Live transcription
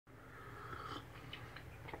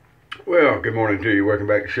Well, good morning to you. Welcome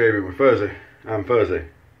back to Shaving with Fuzzy. I'm Fuzzy.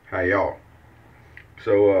 How y'all?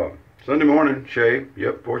 So, Sunday morning, shave.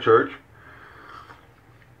 Yep, for church.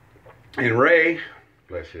 And Ray,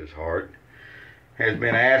 bless his heart, has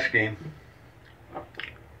been asking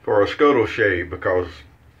for a Scuttle shave because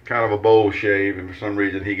kind of a bowl shave, and for some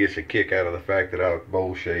reason he gets a kick out of the fact that I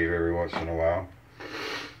bowl shave every once in a while.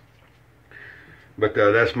 But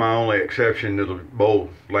that's my only exception to the bowl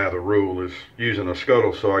lather rule, is using a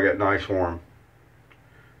Scuttle, so I got nice warm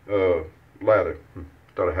lather.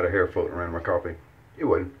 Thought I had a hair floating around my coffee. It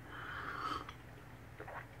wasn't.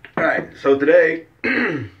 Alright, so today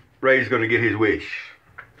Ray's going to get his wish.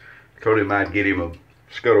 I told him I'd get him a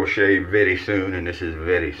Scuttle shave very soon, and this is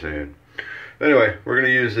very soon. Anyway, we're going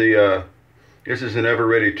to use the, this is an Ever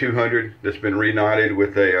Ready 200 that's been reknotted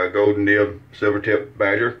with a golden nib silver tip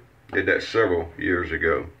badger. Did that several years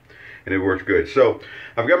ago, and it works good. So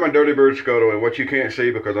I've got my Dirty Bird Scuttle, and what you can't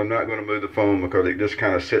see, because I'm not going to move the foam because it just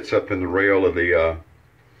kind of sits up in the rail of the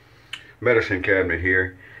medicine cabinet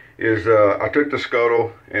here, is I took the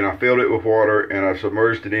Scuttle and I filled it with water and I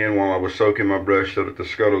submerged it in while I was soaking my brush so that the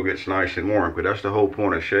Scuttle gets nice and warm. But that's the whole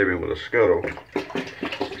point of shaving with a Scuttle,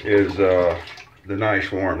 is the nice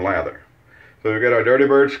warm lather. So we've got our Dirty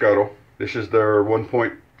Bird Scuttle. This is their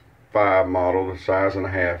 1.5 model, the size and a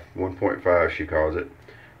half, 1.5 she calls it.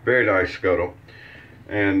 Very nice Scuttle.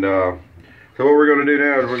 And so what we're going to do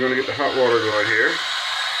now is we're going to get the hot water going here,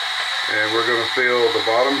 and we're going to fill the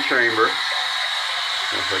bottom chamber.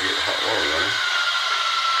 Once I get the hot water running,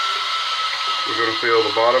 we're going to fill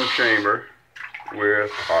the bottom chamber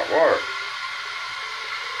with hot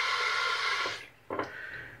water.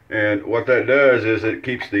 And what that does is it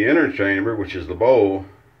keeps the inner chamber, which is the bowl,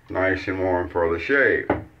 nice and warm for the shave.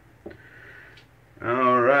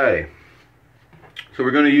 Alrighty, so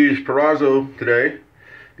we're going to use Proraso today,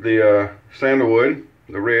 the sandalwood,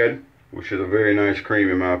 the red, which is a very nice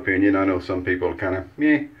cream in my opinion. I know some people are kind of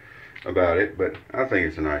meh about it, but I think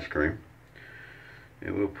it's a nice cream.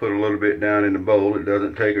 And we'll put a little bit down in the bowl. It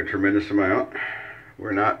doesn't take a tremendous amount.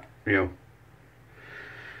 We're not,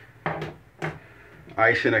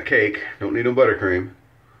 icing a cake. Don't need no buttercream.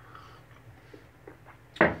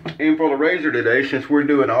 And for the razor today, since we're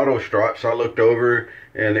doing auto strops, I looked over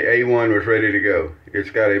and the A1 was ready to go.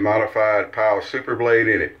 It's got a modified Pile Super Blade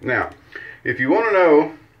in it. Now, if you want to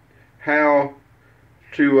know how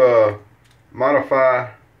to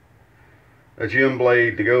modify a gem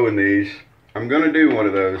blade to go in these, I'm going to do one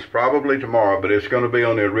of those probably tomorrow, but it's going to be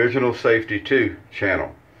on the Original Safety 2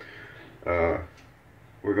 channel. We're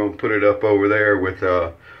going to put it up over there with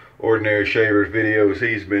Ordinary Shaver's videos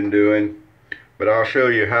he's been doing. But I'll show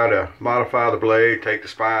you how to modify the blade, take the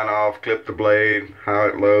spine off, clip the blade, how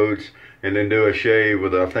it loads, and then do a shave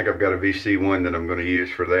with I think I've got a VC1 that I'm going to use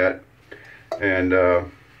for that. And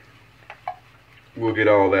we'll get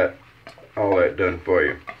all that done for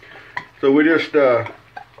you. So we're just going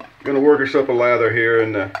to work us up a lather here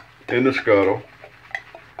in the Scuttle.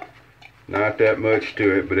 Not that much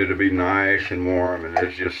to it, but it'll be nice and warm, and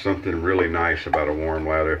there's just something really nice about a warm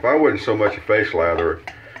lather. If I wasn't so much a face latherer,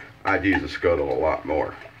 I'd use a Scuttle a lot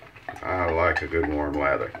more. I like a good warm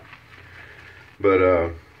lather. But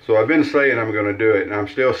so I've been saying I'm going to do it, and I'm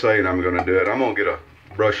still saying I'm going to do it. I'm going to get a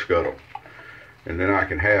brush Scuttle, and then I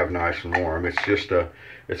can have nice and warm. It's just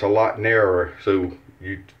it's a lot narrower. So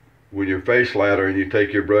when you're face lathering, you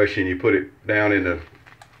take your brush and you put it down in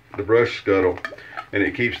the brush Scuttle, and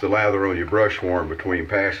it keeps the lather on your brush warm between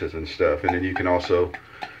passes and stuff. And then you can also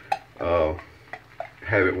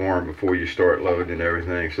have it warm before you start loading and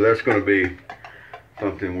everything. So that's going to be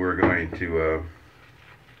something we're going to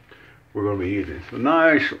be using. So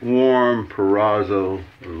nice warm Proraso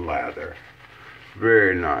lather,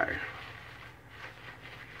 very nice.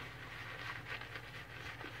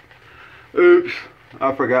 Oops,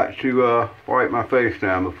 I forgot to wipe my face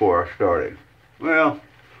down before I started. Well,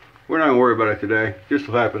 we're not going to worry about it today. Just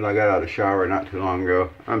so happens I got out of the shower not too long ago.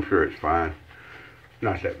 I'm sure it's fine.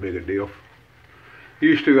 Not that big a deal.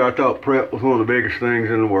 Used to, I thought prep was one of the biggest things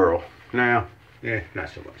in the world. Now, yeah, not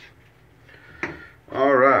so much.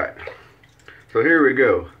 Alright, so here we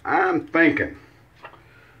go. I am thinking,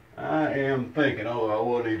 although I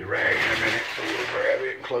will need the rag in a minute, so we'll grab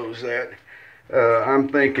it and close that. I'm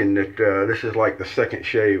thinking that this is like the second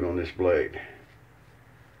shave on this blade.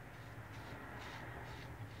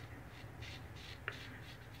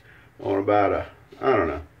 On about a, I don't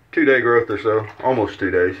know, 2-day growth or so, almost 2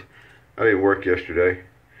 days. I didn't work yesterday.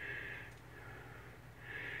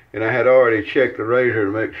 And I had already checked the razor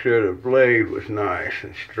to make sure the blade was nice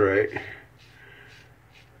and straight.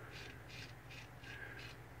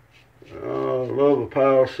 Oh, love a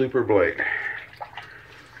Pile Super Blade.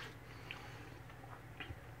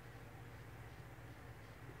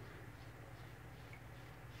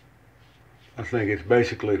 I think it's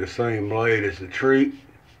basically the same blade as the Treat.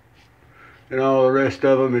 And all the rest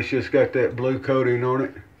of them, it's just got that blue coating on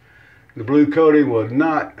it. The blue coating will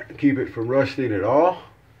not keep it from rusting at all.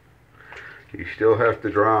 You still have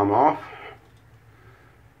to dry them off.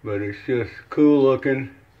 But it's just cool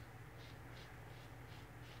looking.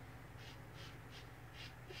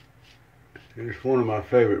 It's one of my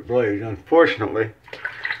favorite blades. Unfortunately,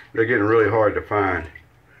 they're getting really hard to find.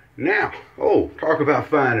 Now, talk about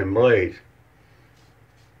finding blades.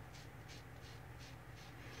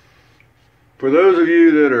 For those of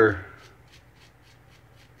you that are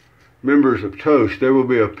members of Toast, there will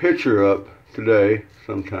be a picture up today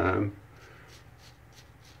sometime.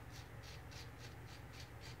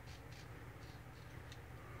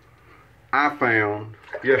 I found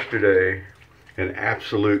yesterday an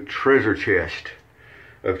absolute treasure chest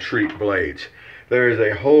of Treat blades. There is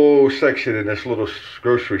a whole section in this little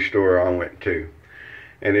grocery store I went to,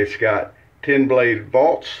 and it's got 10 blade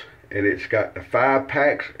vaults, and it's got the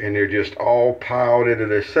 5-packs, and they're just all piled into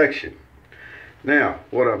this section. Now,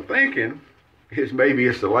 what I'm thinking is maybe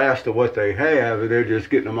it's the last of what they have, and they're just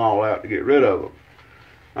getting them all out to get rid of them.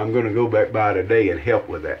 I'm going to go back by today and help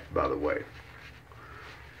with that, by the way.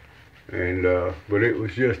 And but it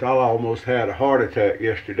was just, I almost had a heart attack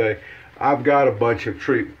yesterday. I've got a bunch of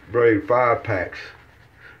Treat blade 5-packs,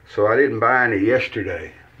 so I didn't buy any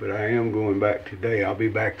yesterday, but I am going back today. I'll be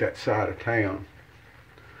back that side of town,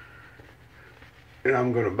 and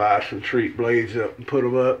I'm going to buy some Treat blades up and put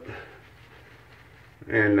them up.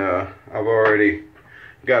 And I've already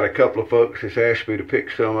got a couple of folks that's asked me to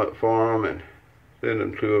pick some up for them and send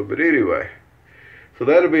them to them. But anyway, so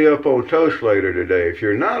that'll be up on Toast later today. If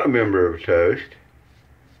you're not a member of Toast,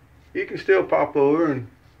 you can still pop over and,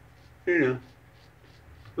 you know,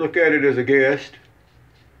 look at it as a guest.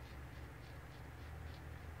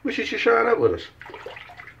 Wish you should sign up with us.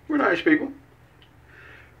 We're nice people.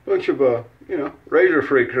 Bunch of, you know, razor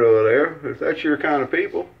freaks over there. If that's your kind of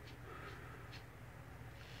people,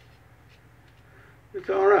 it's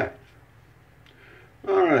alright.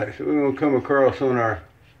 Alright, so we're going to come across on our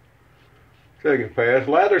second pass.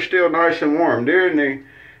 Lather's still nice and warm.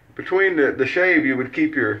 Between the shave, you would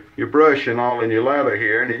keep your brush and all in your lather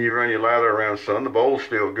here, and then you run your lather around sun. The bowl's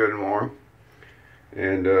still good and warm.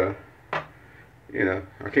 And, you know,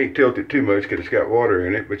 I can't tilt it too much because it's got water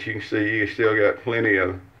in it, but you can see you still got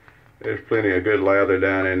there's plenty of good lather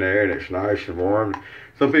down in there, and it's nice and warm.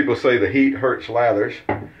 Some people say the heat hurts lathers.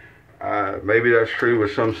 Maybe that's true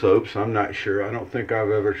with some soaps. I'm not sure. I don't think I've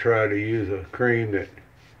ever tried to use a cream that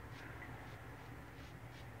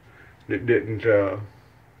didn't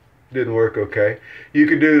work okay. You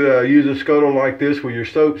could use a scuttle like this with your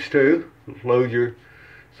soaps too. Load your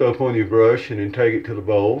soap on your brush and then take it to the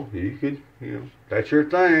bowl. You could, you know, that's your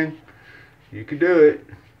thing. You could do it.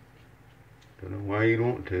 Don't know why you'd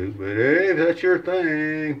want to, but hey, that's your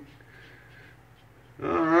thing.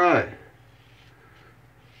 All right.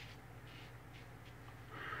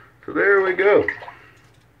 So there we go.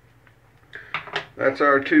 That's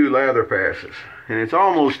our 2 lather passes. And it's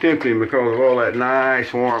almost tempting because of all that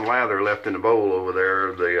nice warm lather left in the bowl over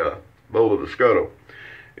there, the bowl of the Scuttle.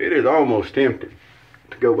 It is almost tempting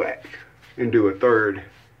to go back and do a 3rd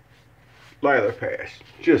lather pass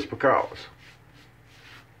just because.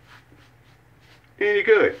 And you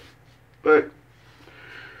could, but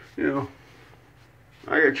you know,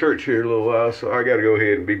 I got church here in a little while, so I got to go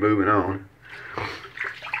ahead and be moving on.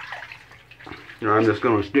 You know, I'm just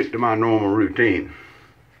going to stick to my normal routine.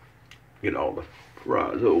 Get all the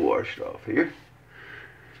Proraso washed off here.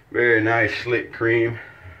 Very nice slick cream.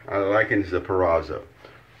 I likens the Proraso.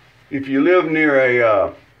 If you live near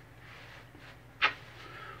a,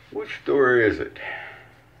 which store is it?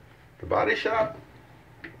 The Body Shop?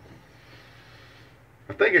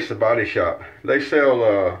 I think it's the Body Shop. They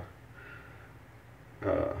sell,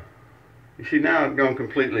 you see now I've gone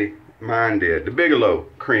completely mind dead. The Bigelow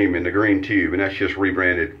cream in the green tube, and that's just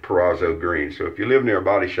rebranded Proraso green. So if you live near a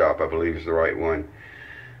Body Shop, I believe is the right one.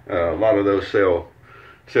 A lot of those sell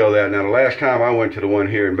that. Now the last time I went to the one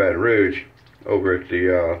here in Baton Rouge, over at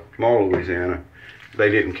the Mall of Louisiana, they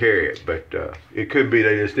didn't carry it, but it could be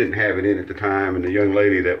they just didn't have it in at the time, and the young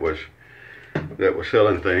lady that was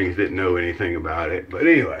selling things didn't know anything about it. But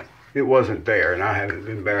anyway, it wasn't there, and I haven't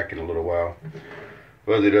been back in a little while.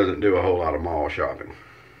 Fuzzy doesn't do a whole lot of mall shopping.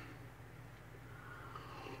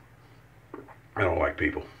 I don't like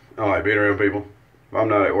people. I don't like being around people. If I'm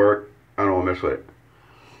not at work, I don't want to mess with it.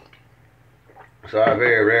 So I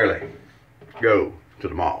very rarely go to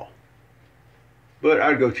the mall. But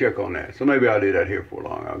I'd go check on that. So maybe I'll do that here for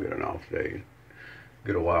long. I'll get an off day and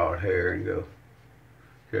get a wild hair and go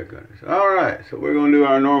check on this. Alright, so we're going to do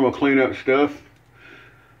our normal cleanup stuff.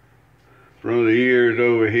 Front of the ears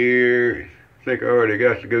over here. I think I already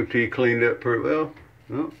got the goatee cleaned up pretty well.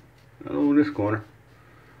 No, not on this corner.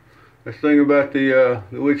 That's the thing about the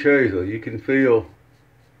witch hazel. You can feel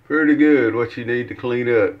pretty good what you need to clean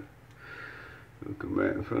up. Come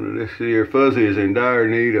back in front of this here. Fuzzy is in dire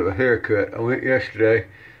need of a haircut. I went yesterday,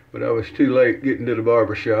 but I was too late getting to the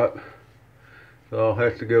barber shop. So I'll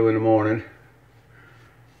have to go in the morning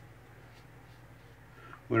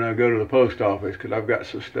when I go to the post office, because I've got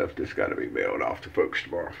some stuff that's got to be mailed off to folks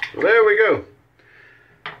tomorrow. So there we go.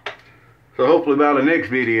 So hopefully by the next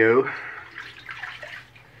video,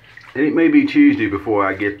 and it may be Tuesday before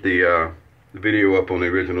I get the video up on the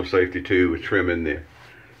original Safety 2 with trimming the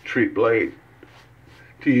treat blade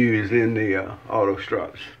to use in the auto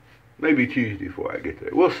strops. Maybe Tuesday before I get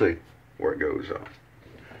there. We'll see where it goes on.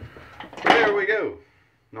 There we go.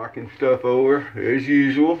 Knocking stuff over as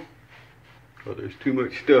usual. Oh, there's too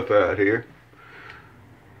much stuff out here.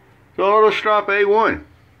 The auto strop A1.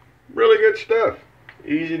 Really good stuff.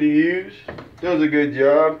 Easy to use. Does a good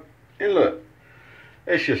job. And look,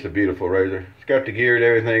 it's just a beautiful razor. It's got the gear and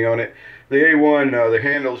everything on it. The A1, the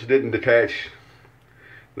handles didn't detach.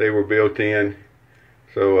 They were built in.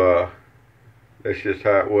 So that's just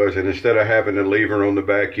how it was. And instead of having the lever on the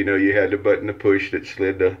back, you know, you had the button to push that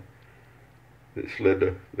slid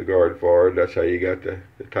the guard forward. That's how you got the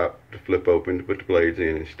top to flip open to put the blades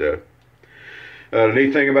in and stuff. The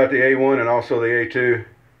neat thing about the A1 and also the A2,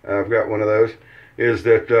 I've got one of those, is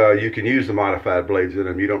that you can use the modified blades in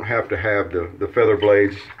them. You don't have to have the feather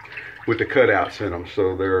blades with the cutouts in them.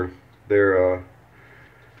 So they're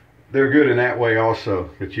good in that way also,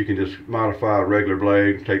 that you can just modify a regular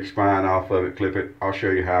blade, take the spine off of it, clip it. I'll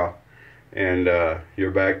show you how. And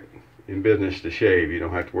you're back in business to shave. You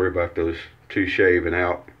don't have to worry about those two shaving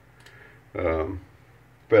out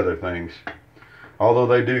feather things. Although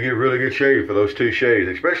they do get really good shave for those two shaves,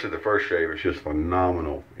 especially the first shave. It's just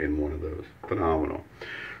phenomenal in one of those. Phenomenal.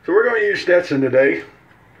 So we're going to use Stetson today,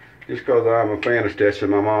 just because I'm a fan of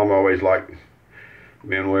Stetson. My mom always liked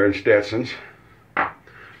men wearing Stetsons.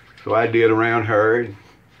 So I did around her.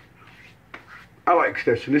 I like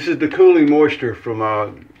Stetson. This is the Cooling Moisture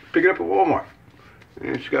from pick it up at Walmart.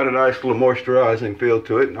 And it's got a nice little moisturizing feel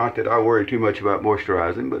to it. Not that I worry too much about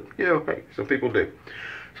moisturizing, but you know, hey, some people do.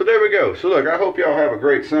 So there we go. So look, I hope y'all have a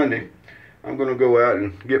great Sunday. I'm going to go out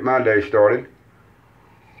and get my day started.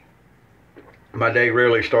 My day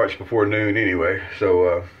rarely starts before noon anyway,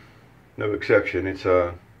 so no exception. It's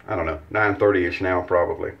I don't know, 9:30ish now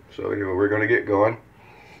probably. So anyway, we're going to get going.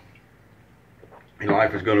 And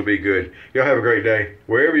life is going to be good. Y'all have a great day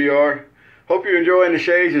wherever you are. Hope you're enjoying the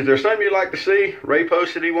shaves. Is there something you'd like to see? Ray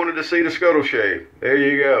posted he wanted to see the Scuttle shave. There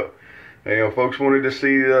you go. You know, folks wanted to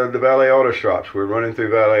see the Valet Auto Strops. We're running through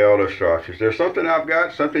Valet Auto Strops. Is there something I've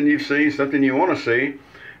got, something you've seen, something you want to see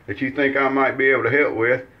that you think I might be able to help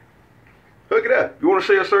with? Hook it up. You want to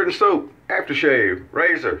see a certain soap, aftershave,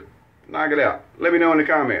 razor, knock it out. Let me know in the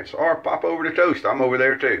comments. Or pop over to Toast. I'm over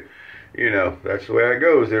there too. You know, that's the way it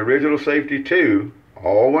goes. The Original Safety 2,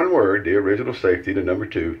 all one word, the Original Safety, the number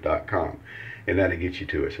 2.com. And that'll get you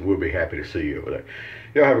to us. And we'll be happy to see you over there.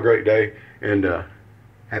 Y'all have a great day. And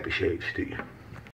happy shaves to you.